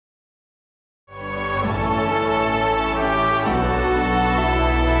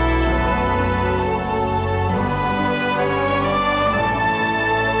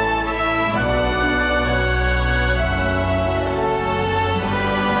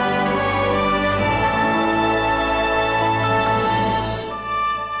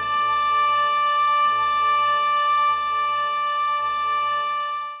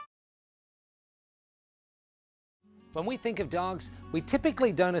When we think of dogs, we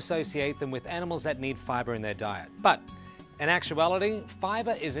typically don't associate them with animals that need fiber in their diet. But in actuality,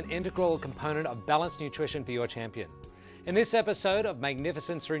 fiber is an integral component of balanced nutrition for your champion. In this episode of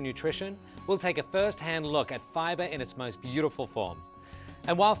Magnificence Through Nutrition, we'll take a first-hand look at fiber in its most beautiful form.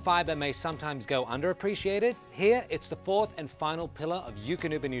 And while fiber may sometimes go underappreciated, here it's the fourth and final pillar of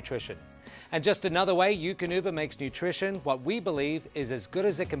Eukanuba nutrition. And just another way Eukanuba makes nutrition what we believe is as good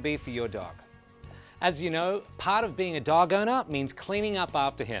as it can be for your dog. As you know, part of being a dog owner means cleaning up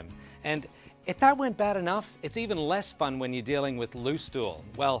after him. And if that weren't bad enough, it's even less fun when you're dealing with loose stool.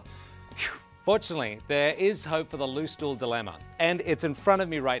 Well, fortunately, there is hope for the loose stool dilemma, and it's in front of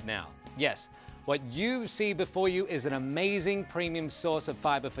me right now. Yes, what you see before you is an amazing premium source of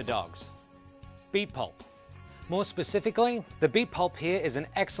fiber for dogs. Beet pulp. More specifically, the beet pulp here is an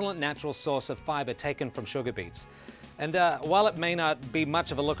excellent natural source of fiber taken from sugar beets. And while it may not be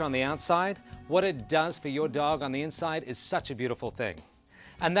much of a look on the outside, what it does for your dog on the inside is such a beautiful thing.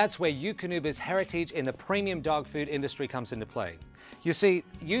 And that's where Eukanuba's heritage in the premium dog food industry comes into play. You see,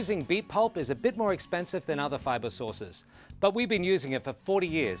 using beet pulp is a bit more expensive than other fiber sources, but we've been using it for 40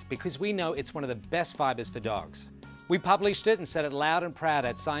 years because we know it's one of the best fibers for dogs. We published it and said it loud and proud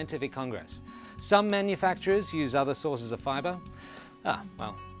at Scientific Congress. Some manufacturers use other sources of fiber.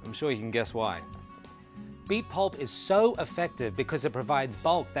 Well, I'm sure you can guess why. Beet pulp is so effective because it provides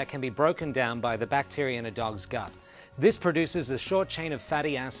bulk that can be broken down by the bacteria in a dog's gut. This produces a short chain of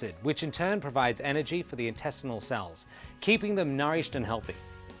fatty acid, which in turn provides energy for the intestinal cells, keeping them nourished and healthy.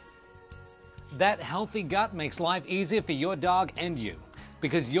 That healthy gut makes life easier for your dog and you,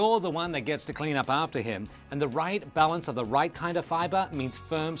 because you're the one that gets to clean up after him, and the right balance of the right kind of fiber means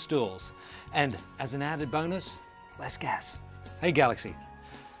firm stools. And as an added bonus, less gas. Hey Galaxy.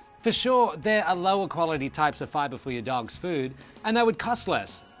 For sure, there are lower quality types of fiber for your dog's food, and they would cost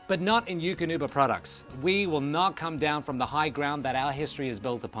less. But not in Eukanuba products. We will not come down from the high ground that our history is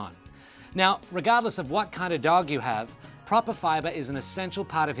built upon. Now, regardless of what kind of dog you have, proper fiber is an essential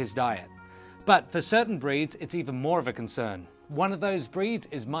part of his diet. But for certain breeds, it's even more of a concern. One of those breeds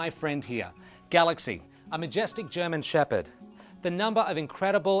is my friend here, Galaxy, a majestic German Shepherd. The number of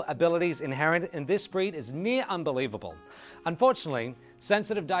incredible abilities inherent in this breed is near unbelievable. Unfortunately,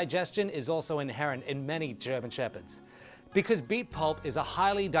 sensitive digestion is also inherent in many German Shepherds. Because beet pulp is a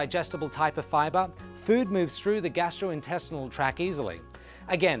highly digestible type of fiber, food moves through the gastrointestinal tract easily.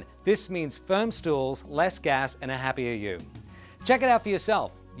 Again, this means firm stools, less gas, and a happier you. Check it out for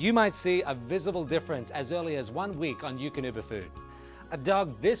yourself. You might see a visible difference as early as 1 week on Eukanuba food. A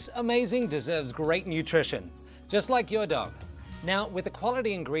dog this amazing deserves great nutrition, just like your dog. Now, with the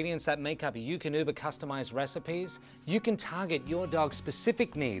quality ingredients that make up Eukanuba customized recipes, you can target your dog's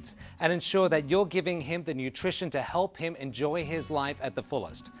specific needs and ensure that you're giving him the nutrition to help him enjoy his life at the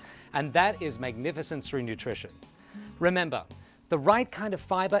fullest. And that is magnificence through nutrition. Remember, the right kind of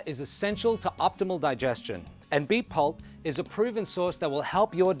fiber is essential to optimal digestion, and beet pulp is a proven source that will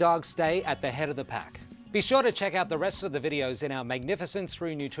help your dog stay at the head of the pack. Be sure to check out the rest of the videos in our Magnificence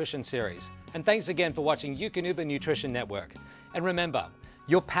Through Nutrition series. And thanks again for watching Eukanuba Nutrition Network. And remember,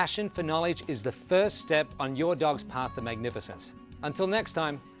 your passion for knowledge is the first step on your dog's path to magnificence. Until next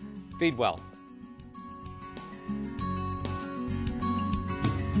time, feed well.